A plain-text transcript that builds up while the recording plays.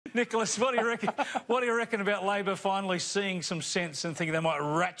Nicholas, what do you reckon? What do you reckon about Labor finally seeing some sense and thinking they might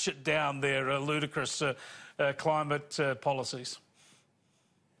ratchet down their ludicrous climate policies?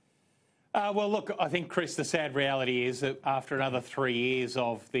 Well, look, I think, Chris, the sad reality is that after another 3 years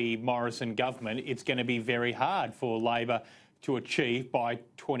of the Morrison government, it's going to be very hard for Labor to achieve by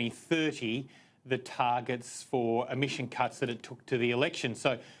 2030 the targets for emission cuts that it took to the election.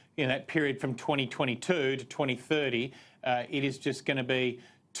 So in that period from 2022 to 2030, it is just going to be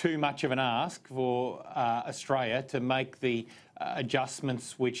too much of an ask for Australia to make the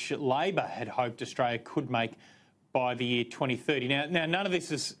adjustments which Labor had hoped Australia could make by the year 2030. Now none of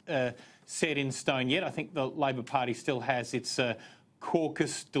this is set in stone yet. I think the Labor Party still has its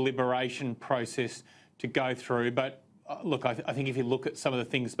caucus deliberation process to go through. But look, I think if you look at some of the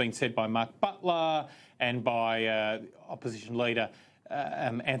things being said by Mark Butler and by opposition leader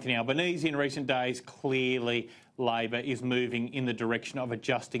Anthony Albanese in recent days, clearly Labor is moving in the direction of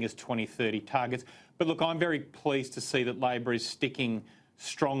adjusting its 2030 targets. But look, I'm very pleased to see that Labor is sticking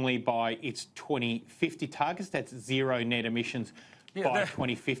strongly by its 2050 targets. That's zero net emissions by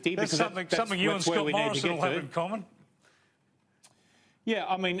 2050. That's something you and Scott Morrison will have in common. Yeah,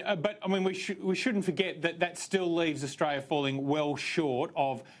 I mean, we shouldn't forget that that still leaves Australia falling well short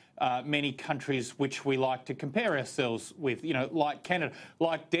of many countries which we like to compare ourselves with, you know, like Canada,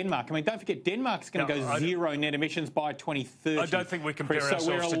 like Denmark. I mean, don't forget, Denmark's going to go zero net emissions by 2030. I don't think we compare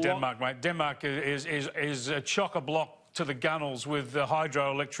ourselves to Denmark, mate. Denmark is chock-a-block to the gunnels with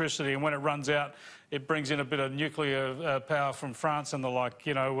hydroelectricity, and when it runs out, it brings in a bit of nuclear power from France and the like.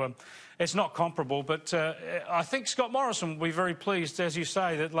 You know, it's not comparable, but I think Scott Morrison will be very pleased, as you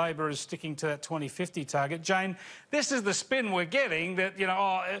say, that Labor is sticking to that 2050 target. Jane, this is the spin we're getting, that, you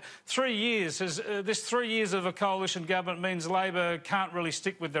know, 3 years, this 3 years of a coalition government means Labor can't really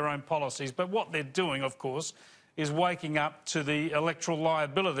stick with their own policies. But what they're doing, of course, is waking up to the electoral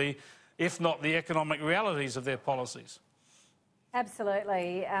liability, if not the economic realities of their policies.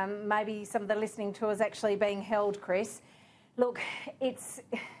 Absolutely. Maybe some of the listening tours actually being held, Chris. Look,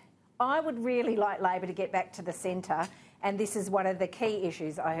 I would really like Labor to get back to the centre, and this is one of the key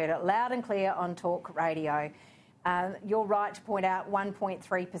issues. I heard it loud and clear on Talk Radio. You're right to point out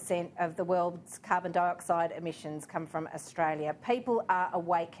 1.3% of the world's carbon dioxide emissions come from Australia. People are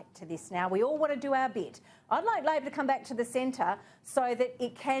awake to this now. We all want to do our bit. I'd like Labor to come back to the centre so that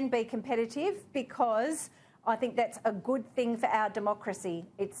it can be competitive, because I think that's a good thing for our democracy.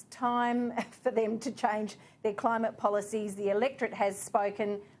 It's time for them to change their climate policies. The electorate has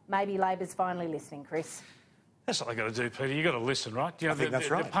spoken. Maybe Labor's finally listening, Chris. That's what they've got to do, Peter. You've got to listen, right? You know, I think that's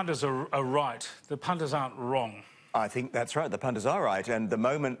right. The punters are right. The punters aren't wrong. I think that's right. The punters are right. And the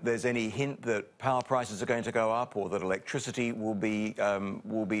moment there's any hint that power prices are going to go up, or that electricity there'll be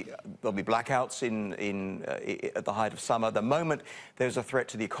blackouts at the height of summer, the moment there's a threat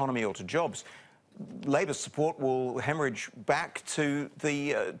to the economy or to jobs, Labour's support will hemorrhage back to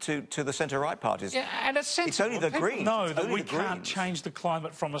the centre-right parties. Yeah, and it's only the Greens. Know that we can't change the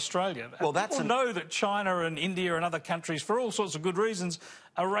climate from Australia. Well, people know that China and India and other countries, for all sorts of good reasons,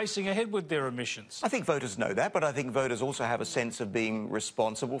 are racing ahead with their emissions. I think voters know that, but I think voters also have a sense of being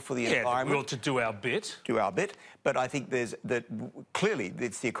responsible for the environment. We ought to do our bit. Do our bit. But I think clearly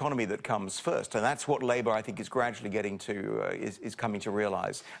it's the economy that comes first, and that's what Labor, I think, is gradually getting to, is coming to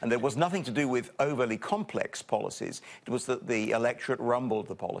realise. And there was nothing to do with overly complex policies. It was that the electorate rumbled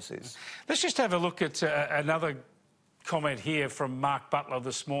the policies. Let's just have a look at another comment here from Mark Butler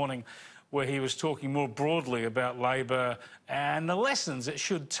this morning, where he was talking more broadly about Labor and the lessons it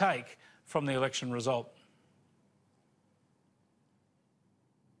should take from the election result.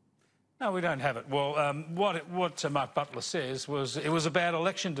 No, we don't have it. Well, what Mark Butler says was it was a bad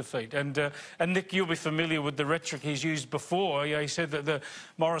election defeat. And Nick, you'll be familiar with the rhetoric he's used before. He said that the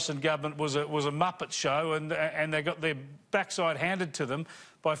Morrison government was a Muppet show, and they got their backside handed to them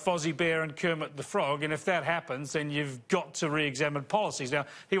by Fozzie Bear and Kermit the Frog, and if that happens, then you've got to re-examine policies. Now,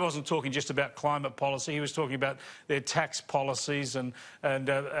 he wasn't talking just about climate policy; he was talking about their tax policies and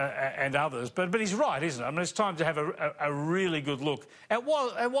others. But he's right, isn't it? I mean, it's time to have a really good look at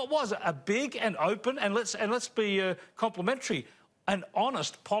what was a big and open, and let's be complimentary, an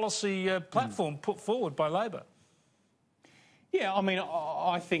honest policy platform put forward by Labor. Yeah, I mean,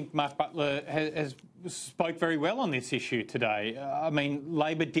 I think Mark Butler has spoke very well on this issue today. I mean,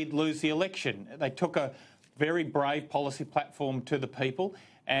 Labor did lose the election. They took a very brave policy platform to the people,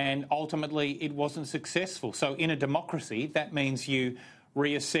 and ultimately it wasn't successful. So in a democracy, that means you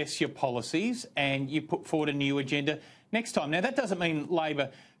reassess your policies and you put forward a new agenda next time. Now, that doesn't mean Labor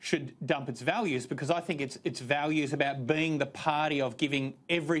should dump its values, because I think its values about being the party of giving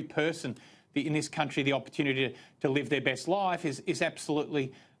every person in this country the opportunity to live their best life is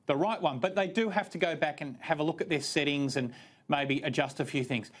absolutely the right one. But they do have to go back and have a look at their settings and maybe adjust a few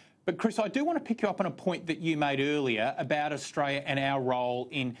things. But, Chris, I do want to pick you up on a point that you made earlier about Australia and our role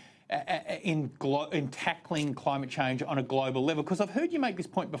in tackling climate change on a global level. Because I've heard you make this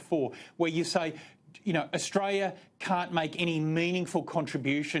point before where you say, you know, Australia can't make any meaningful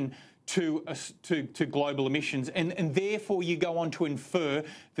contribution to global emissions, and therefore you go on to infer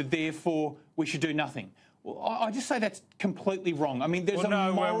that therefore we should do nothing. Well, I just say that's completely wrong. I mean, there's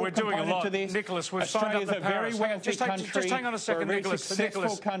we're doing a lot. to this. Nicholas, we've Australia's signed up the a very wealthy country. Just hang on a second, we're a Nicholas.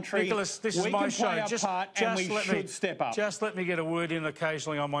 successful country. Nicholas, this is my show. We should step up. Just let me get a word in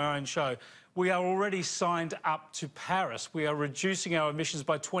occasionally on my own show. We are already signed up to Paris. We are reducing our emissions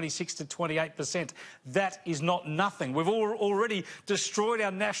by 26 to 28%. That is not nothing. We've already destroyed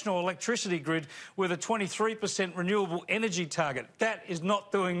our national electricity grid with a 23% renewable energy target. That is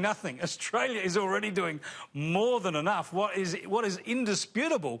not doing nothing. Australia is already doing more than enough. What is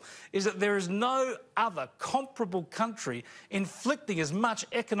indisputable is that there is no other comparable country inflicting as much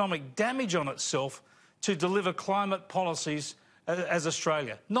economic damage on itself to deliver climate policies as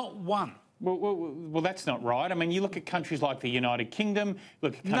Australia. Not one. Well, that's not right. I mean, you look at countries like the United Kingdom,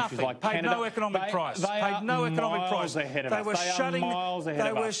 look at countries like Canada. Paid no economic price. Paid no economic price. Ahead of us.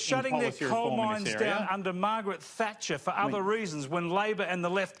 They were shutting their coal mines down under Margaret Thatcher for other reasons when Labor and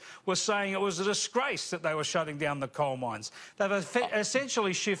the left were saying it was a disgrace that they were shutting down the coal mines. They've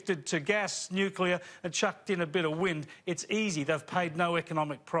essentially shifted to gas, nuclear and chucked in a bit of wind. It's easy. They've paid no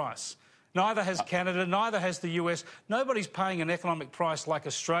economic price. Neither has Canada, neither has the US. Nobody's paying an economic price like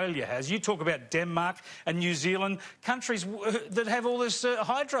Australia has. You talk about Denmark and New Zealand, countries that have all this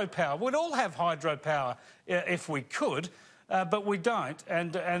hydropower. We'd all have hydropower if we could, but we don't,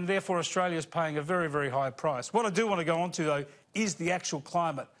 and therefore Australia's paying a very, very high price. What I do want to go on to, though, is the actual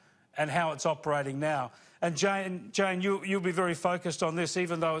climate and how it's operating now. And Jane, you'll be very focused on this,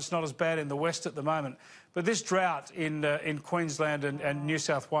 even though it's not as bad in the West at the moment. But this drought in Queensland and New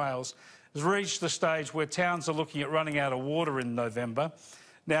South Wales has reached the stage where towns are looking at running out of water in November.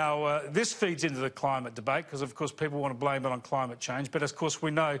 Now, this feeds into the climate debate because, of course, people want to blame it on climate change. But, of course, we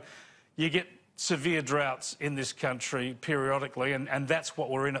know you get severe droughts in this country periodically, and that's what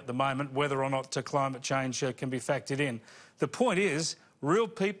we're in at the moment, whether or not climate change can be factored in. The point is, real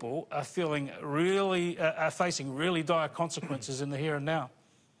people are facing really dire consequences in the here and now.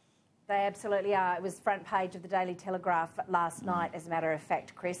 They absolutely are. It was front page of the Daily Telegraph last night, as a matter of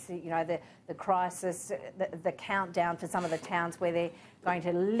fact, Chris. You know, the crisis, the countdown for some of the towns where they're going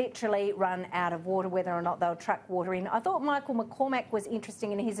to literally run out of water, whether or not they'll truck water in. I thought Michael McCormack was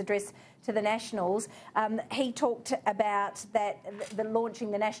interesting in his address to the Nationals. He talked about the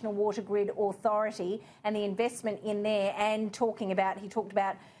launching the National Water Grid Authority and the investment in there, and he talked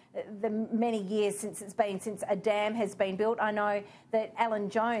about the many years since a dam has been built. I know that Alan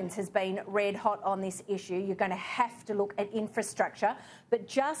Jones has been red hot on this issue. You're going to have to look at infrastructure, but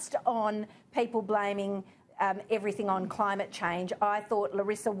just on people blaming everything on climate change, I thought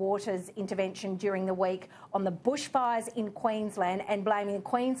Larissa Waters' intervention during the week on the bushfires in Queensland and blaming the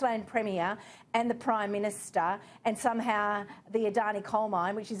Queensland Premier and the Prime Minister and somehow the Adani coal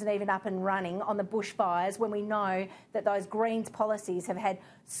mine, which isn't even up and running, on the bushfires, when we know that those Greens policies have had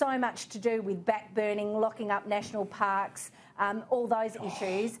so much to do with backburning, locking up national parks, all those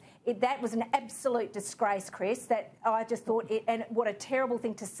issues. That was an absolute disgrace, Chris, that I just thought and what a terrible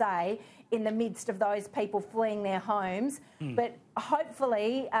thing to say in the midst of those people fleeing their homes. But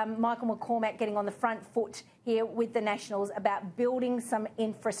hopefully Michael McCormack getting on the front foot here with the Nationals about building some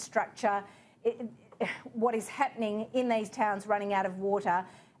infrastructure. What is happening in these towns running out of water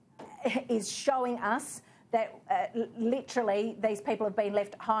is showing us that literally these people have been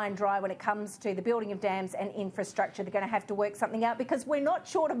left high and dry when it comes to the building of dams and infrastructure. They're going to have to work something out because we're not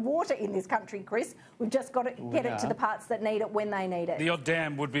short of water in this country, Chris. We've just got to get it to the parts that need it when they need it. The odd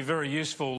dam would be very useful.